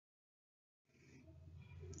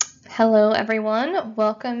Hello everyone,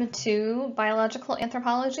 welcome to Biological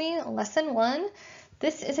Anthropology, Lesson 1.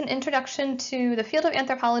 This is an introduction to the field of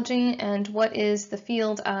anthropology and what is the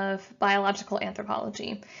field of biological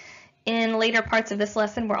anthropology. In later parts of this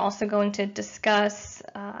lesson, we're also going to discuss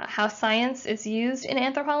how science is used in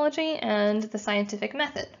anthropology and the scientific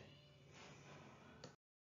method.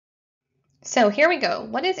 So here we go.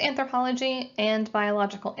 What is anthropology and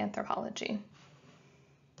biological anthropology?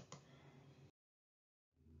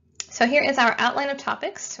 So here is our outline of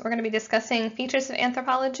topics. We're going to be discussing features of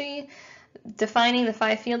anthropology, defining the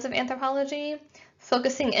 5 fields of anthropology,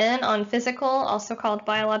 focusing in on physical, also called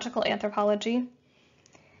biological anthropology,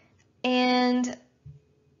 and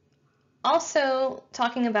also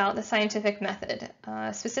talking about the scientific method,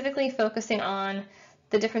 specifically focusing on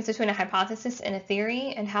the difference between a hypothesis and a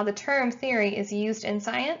theory and how the term theory is used in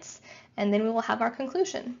science, and then we will have our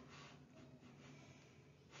conclusion.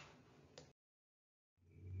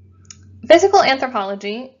 Physical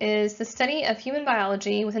anthropology is the study of human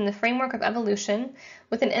biology within the framework of evolution,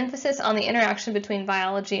 with an emphasis on the interaction between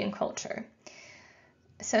biology and culture.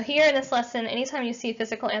 So here in this lesson, anytime you see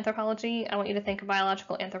physical anthropology, I want you to think of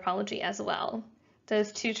biological anthropology as well.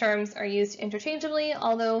 Those two terms are used interchangeably,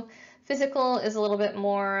 although physical is a little bit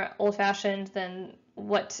more old-fashioned than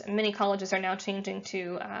what many colleges are now changing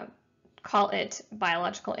to call it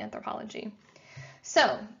biological anthropology.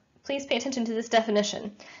 So, please pay attention to this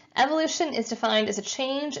definition. Evolution is defined as a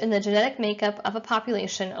change in the genetic makeup of a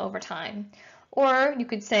population over time. Or you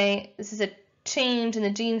could say this is a change in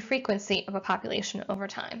the gene frequency of a population over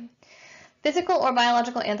time. Physical or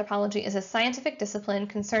biological anthropology is a scientific discipline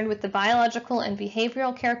concerned with the biological and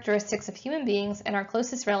behavioral characteristics of human beings and our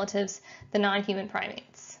closest relatives, the non-human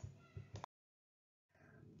primates.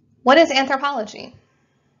 What is anthropology?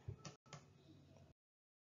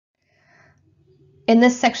 In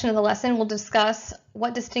this section of the lesson, we'll discuss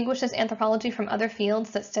what distinguishes anthropology from other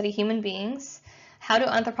fields that study human beings, how do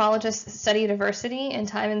anthropologists study diversity in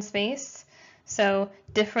time and space, so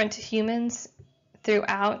different humans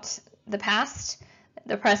throughout the past,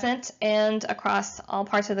 the present, and across all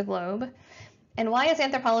parts of the globe, and why is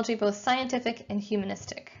anthropology both scientific and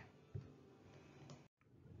humanistic?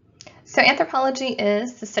 So anthropology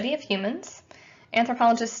is the study of humans.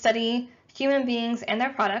 Anthropologists study human beings and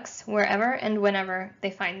their products wherever and whenever they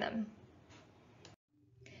find them.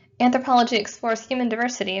 Anthropology explores human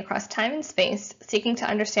diversity across time and space, seeking to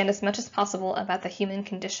understand as much as possible about the human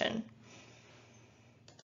condition.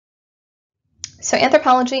 So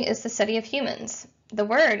anthropology is the study of humans. The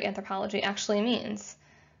word anthropology actually means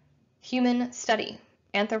human study,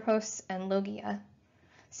 anthropos and logia.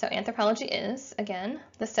 So anthropology is, again,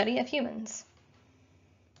 the study of humans.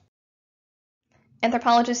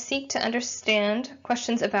 Anthropologists seek to understand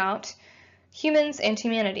questions about humans and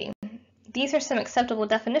humanity. These are some acceptable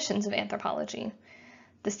definitions of anthropology: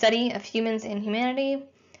 the study of humans and humanity,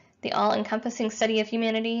 the all-encompassing study of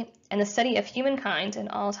humanity, and the study of humankind in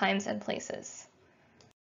all times and places.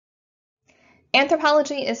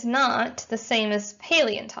 Anthropology is not the same as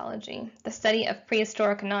paleontology, the study of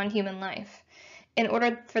prehistoric non-human life. In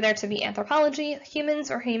order for there to be anthropology,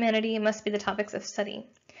 humans or humanity must be the topics of study.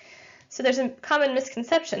 So there's a common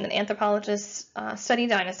misconception that anthropologists study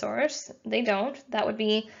dinosaurs. They don't. That would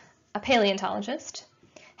be a paleontologist.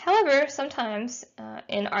 However, sometimes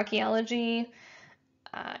in archaeology,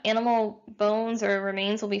 animal bones or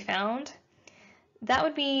remains will be found. That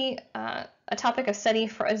would be a topic of study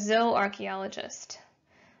for a zooarchaeologist.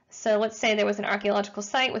 So let's say there was an archaeological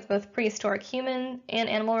site with both prehistoric human and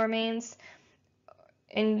animal remains,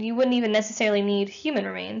 and you wouldn't even necessarily need human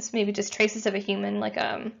remains, maybe just traces of a human, like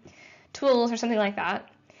tools or something like that.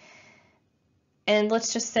 And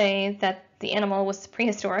let's just say that the animal was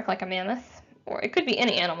prehistoric, like a mammoth, or it could be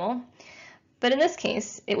any animal. But in this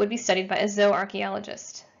case, it would be studied by a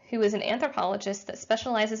zooarchaeologist, who is an anthropologist that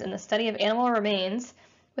specializes in the study of animal remains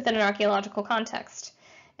within an archaeological context.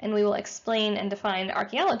 And we will explain and define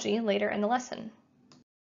archaeology later in the lesson.